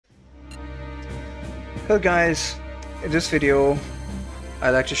Well guys, in this video I'd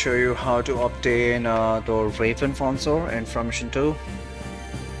like to show you how to obtain the Raven Wanzer in from Mission 2.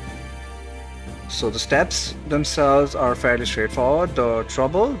 So the steps themselves are fairly straightforward. The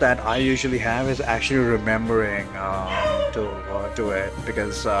trouble that I usually have is actually remembering to do it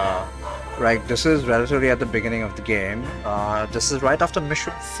because right, this is relatively at the beginning of the game. This is right after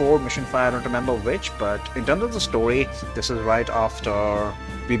Mission 4, Mission 5, I don't remember which, but in terms of the story, this is right after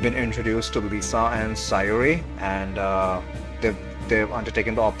we've been introduced to Lisa and Sayuri, and they've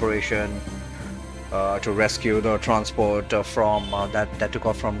undertaken the operation to rescue the transport from that took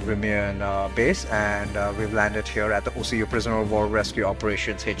off from Rimian base, and we've landed here at the OCU Prisoner of War Rescue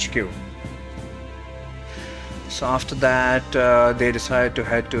Operations HQ. So after that, they decided to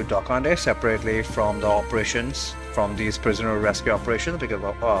head to Dokande separately from the operations, from these prisoner rescue operations, because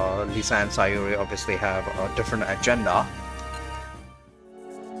Lisa and Sayuri obviously have a different agenda.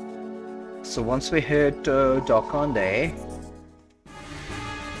 So once we hit Dokande,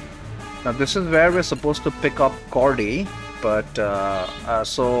 now this is where we're supposed to pick up Cordy, but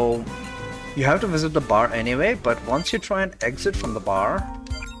so you have to visit the bar anyway, but once you try and exit from the bar,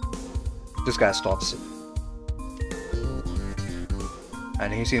 this guy stops it.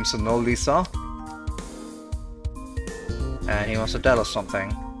 And he seems to know Lisa, and he wants to tell us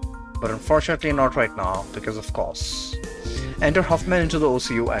something, but unfortunately not right now, because of course. Enter Huffman into the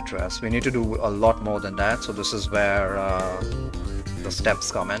OCU address. We need to do a lot more than that, so this is where the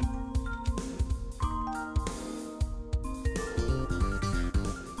steps come in.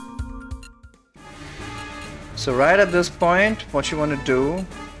 So right at this point, what you want to do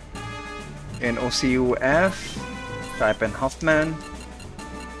in OCUF, type in Huffman.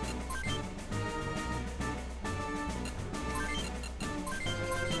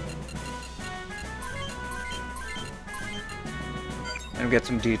 And get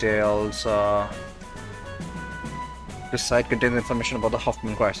some details. This site contains information about the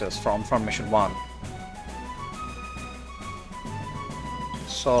Huffman crisis from Mission 1.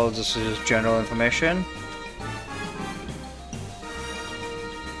 So this is general information.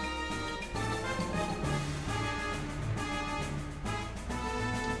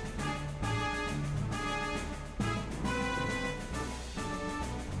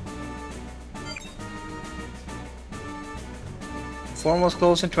 Forum was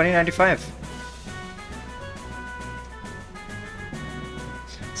closed in 2095.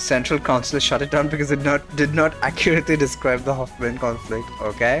 Central Council shut it down because it did not accurately describe the Huffman conflict.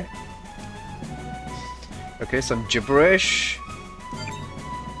 Okay. Okay, some gibberish.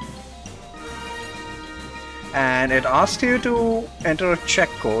 And it asks you to enter a check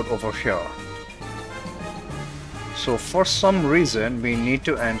code over here. So for some reason we need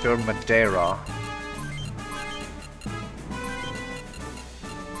to enter Madeira.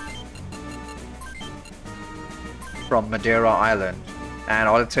 From Madeira Island, and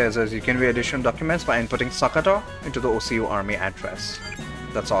all it says is you can view additional documents by inputting Sakata into the OCU Army address.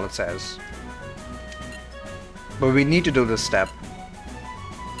 That's all it says. But we need to do this step.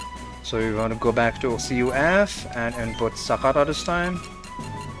 So we want to go back to OCUF and input Sakata this time.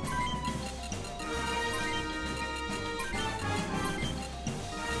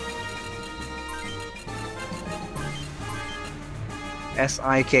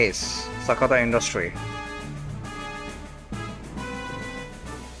 SI case, Sakata Industry.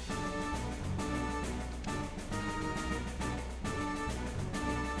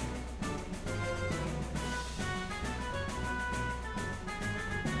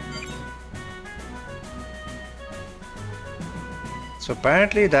 So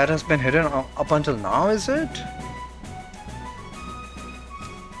apparently that has been hidden up until now, is it?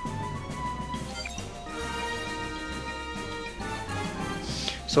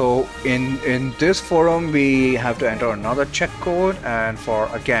 So in this forum we have to enter another check code, and for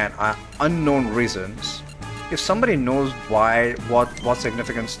again unknown reasons. If somebody knows what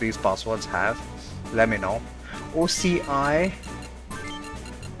significance these passwords have, let me know. OCI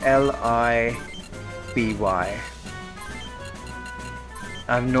LIPY.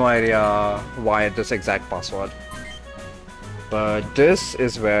 I have no idea why this exact password, but this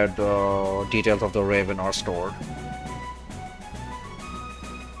is where the details of the Raven are stored.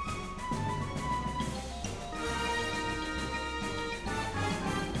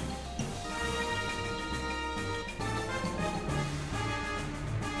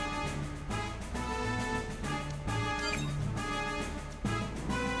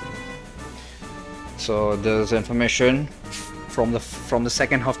 So there's information from the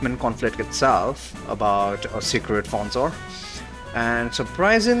second Huffman conflict itself about a secret Wanzer, and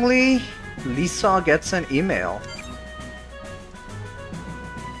surprisingly Lisa gets an email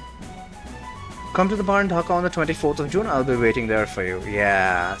Come to the bar in Dhaka on the 24th of June. I'll be waiting there for you.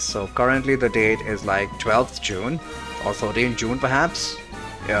 Yeah, so currently the date is like 12th June or 13th June perhaps.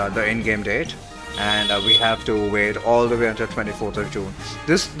 Yeah, the in-game date. And we have to wait all the way until 24th of June.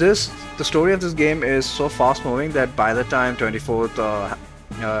 The story of this game is so fast-moving that by the time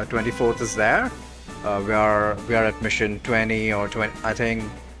 24th is there, we are at mission 20 or 20. I think,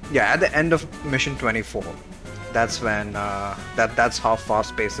 yeah, at the end of mission 24. That's when that's how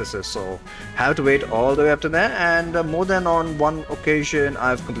fast-paced this is. So have to wait all the way up to there. And more than on one occasion,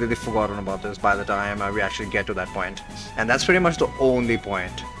 I've completely forgotten about this by the time we actually get to that point. And that's pretty much the only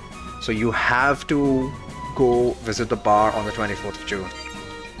point. So you have to go visit the bar on the 24th of June.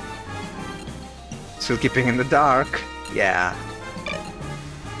 Still keeping in the dark. Yeah.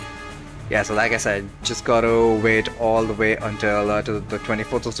 Yeah, so like I said, just gotta wait all the way until to the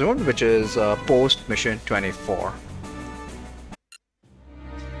 24th of June, which is post mission 24.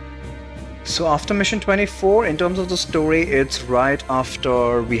 So after mission 24, in terms of the story, it's right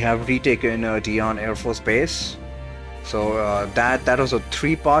after we have retaken Dion Air Force Base. So that was a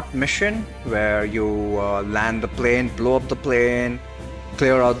 3-part mission where you land the plane, blow up the plane,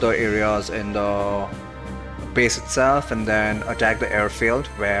 clear out the areas in the base itself, and then attack the airfield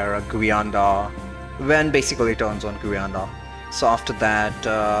where Guyanda basically turns on Guyanda. So after that,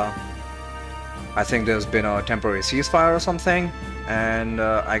 I think there's been a temporary ceasefire or something, and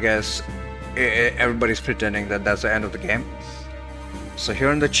I guess everybody's pretending that that's the end of the game. So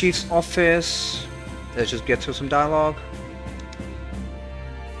here in the chief's office, let's just get through some dialogue.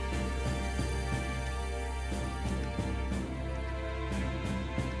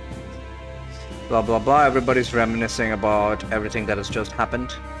 Blah blah blah, everybody's reminiscing about everything that has just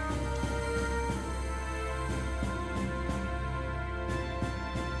happened.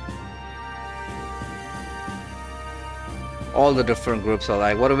 All the different groups are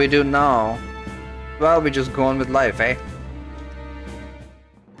like, what do we do now? Well, we just go on with life, eh?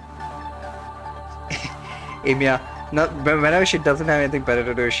 Emia, whenever she doesn't have anything better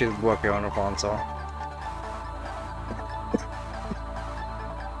to do, she's working on her console.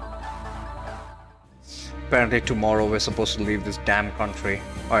 Apparently tomorrow we're supposed to leave this damn country.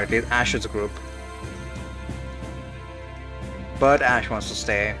 Or at least Ash's group. But Ash wants to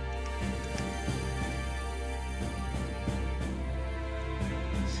stay.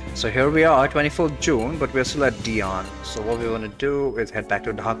 So here we are, 24th June, but we're still at Dion. So what we want to do is head back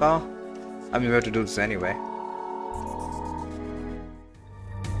to Dhaka. I mean, we have to do this anyway.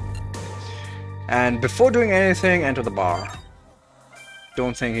 And before doing anything, enter the bar.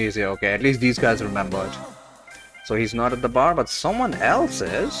 Don't think he's here. Okay, at least these guys remembered. So he's not at the bar, but someone else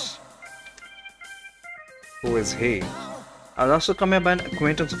is. Who is he? I was also come here by an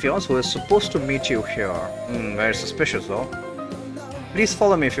acquaintance of yours who is supposed to meet you here. Very suspicious though. Please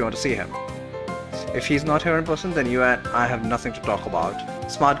follow me if you want to see him. If he's not here in person, then you and I have nothing to talk about.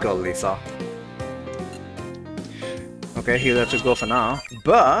 Smart girl, Lisa. Okay, he lets it go for now.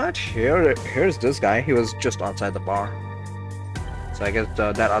 But here's this guy. He was just outside the bar. So I guess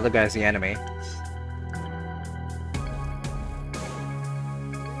that other guy is the enemy.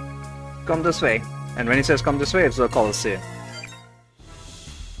 Come this way. And when he says come this way, it's the Colosseum.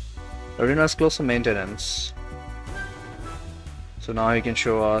 Arena is close to maintenance. So now he can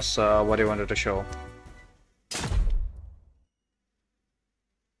show us what he wanted to show.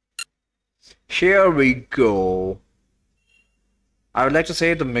 Here we go. I would like to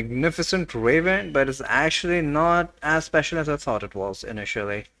say the Magnificent Raven, but it's actually not as special as I thought it was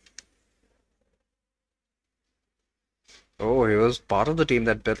initially. Oh, he was part of the team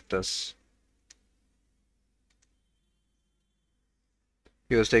that built this.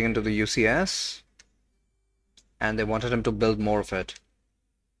 He was taken to the UCS, and they wanted him to build more of it.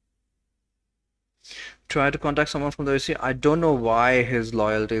 Try to contact someone from the OCU. I don't know why his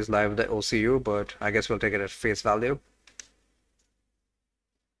loyalties lie with the OCU, but I guess we'll take it at face value.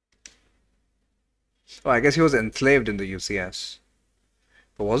 Oh, I guess he was enslaved in the UCS.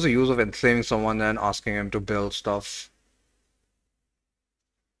 But what's the use of enslaving someone and asking him to build stuff?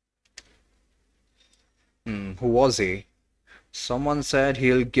 Who was he? Someone said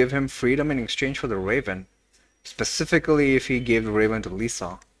he'll give him freedom in exchange for the Raven. Specifically if he gave the Raven to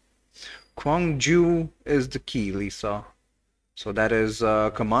Lisa. Kwangju is the key, Lisa. So that is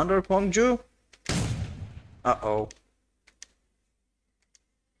Commander Kwangju? Uh-oh.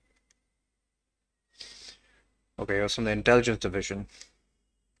 Okay, it was from the Intelligence Division.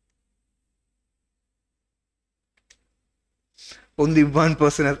 Only one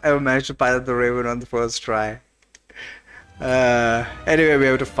person has ever managed to pilot the Raven on the first try. Anyway, we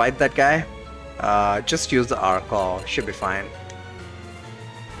have to fight that guy. Just use the R claw, should be fine.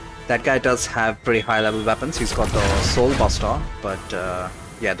 That guy does have pretty high level weapons. He's got the Soul Buster, but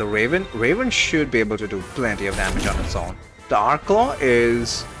yeah, the Raven should be able to do plenty of damage on its own. The Arclaw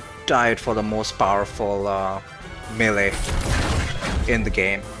is tied for the most powerful melee in the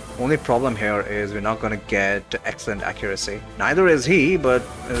game. Only problem here is we're not going to get excellent accuracy. Neither is he, but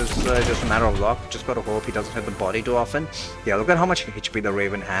it's just a matter of luck. Just got to hope he doesn't hit the body too often. Yeah, look at how much HP the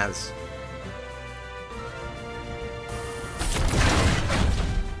Raven has.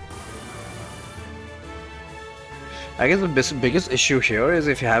 I guess the biggest issue here is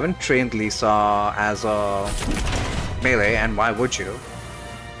if you haven't trained Lisa as a melee, and why would you?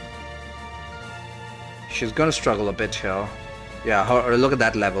 She's gonna struggle a bit here. Yeah, look at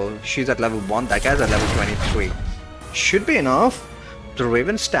that level. She's at level 1, that guy's at level 23. Should be enough. The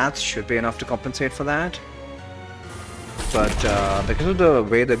Raven stats should be enough to compensate for that. But because of the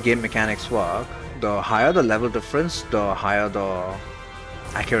way the game mechanics work, the higher the level difference, the higher the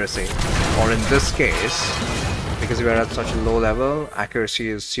accuracy. Or in this case, because we are at such a low level, accuracy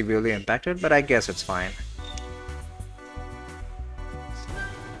is severely impacted, but I guess it's fine.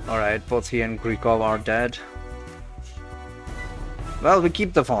 Alright, both he and Grikov are dead. Well, we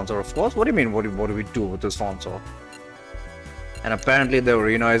keep the Wanzer, of course. What do you mean, what do we do with this Wanzer? And apparently the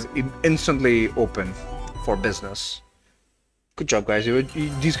arena is instantly open for business. Good job, guys.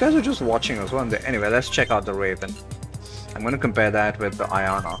 These guys are just watching us, weren't they? Anyway, let's check out the Raven. I'm going to compare that with the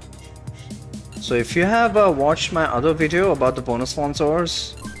Ayana. So if you have watched my other video about the bonus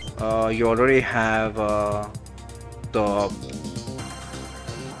Wanzers, you already have the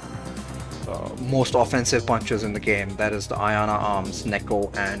most offensive punches in the game. That is the Ayana arms,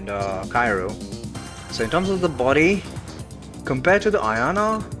 Neko and Kairu. So in terms of the body, compared to the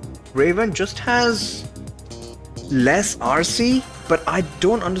Ayana, Raven just has less RC, but I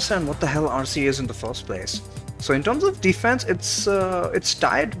don't understand what the hell RC is in the first place. So in terms of defense, it's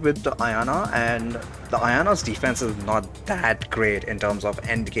tied with the Ayana, and the Ayana's defense is not that great in terms of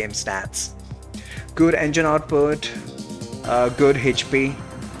end game stats. Good engine output, good HP,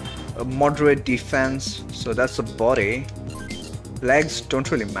 moderate defense, so that's the body. Legs don't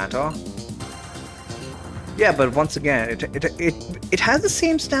really matter. Yeah, but once again, it has the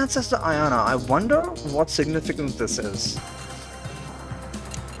same stats as the Ayana. I wonder what significance this is.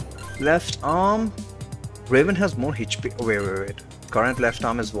 Left arm, Raven has more HP. Wait. Current left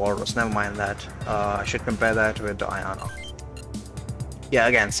arm is Walrus. Never mind that. I should compare that with the Ayana. Yeah,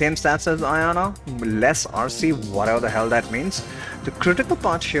 again, same stats as the Ayana, less RC, whatever the hell that means. The critical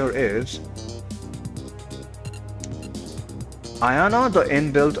part here is Ayana, the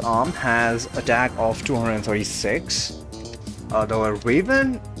inbuilt arm, has attack of 236. The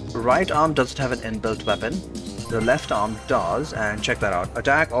Raven right arm doesn't have an inbuilt weapon. The left arm does, and check that out.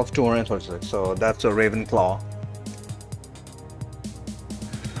 Attack of 236, so that's a Raven Claw.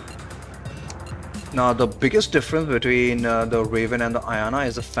 Now the biggest difference between the Raven and the Ayana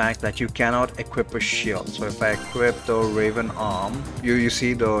is the fact that you cannot equip a shield. So if I equip the Raven arm, you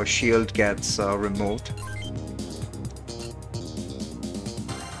see the shield gets removed.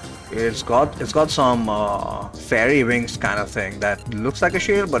 It's got some fairy wings kind of thing that looks like a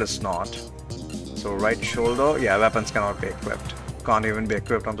shield, but it's not. So right shoulder, yeah, weapons cannot be equipped. Can't even be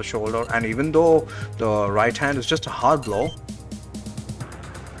equipped on the shoulder. And even though the right hand is just a hard blow.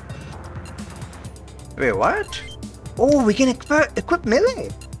 Wait, what? Oh, we can equip melee.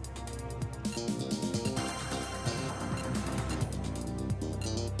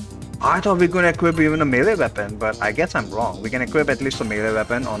 I thought we could equip even a melee weapon, but I guess I'm wrong. We can equip at least a melee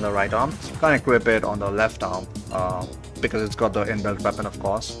weapon on the right arm. Can't equip it on the left arm because it's got the inbuilt weapon, of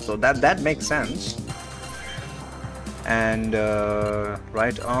course. So that makes sense. And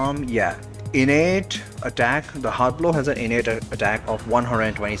right arm, yeah. Innate attack, the hard blow has an innate attack of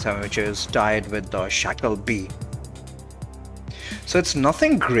 127, which is tied with the shackle B. So it's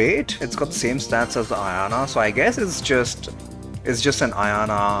nothing great. It's got the same stats as the Ayana, so I guess it's just an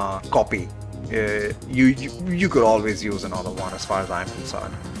Ayana copy. You could always use another one as far as I'm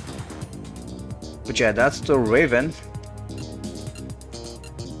concerned. But yeah, that's the Raven.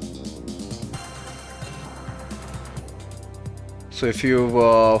 So if you've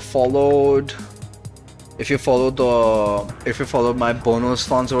followed my bonus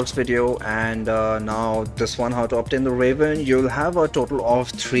Wanzers video and now this one, how to obtain the Raven, you'll have a total of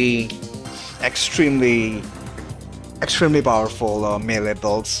 3 extremely powerful melee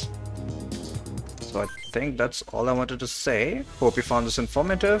builds. So I think that's all I wanted to say. Hope you found this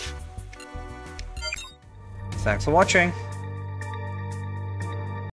informative. Thanks for watching.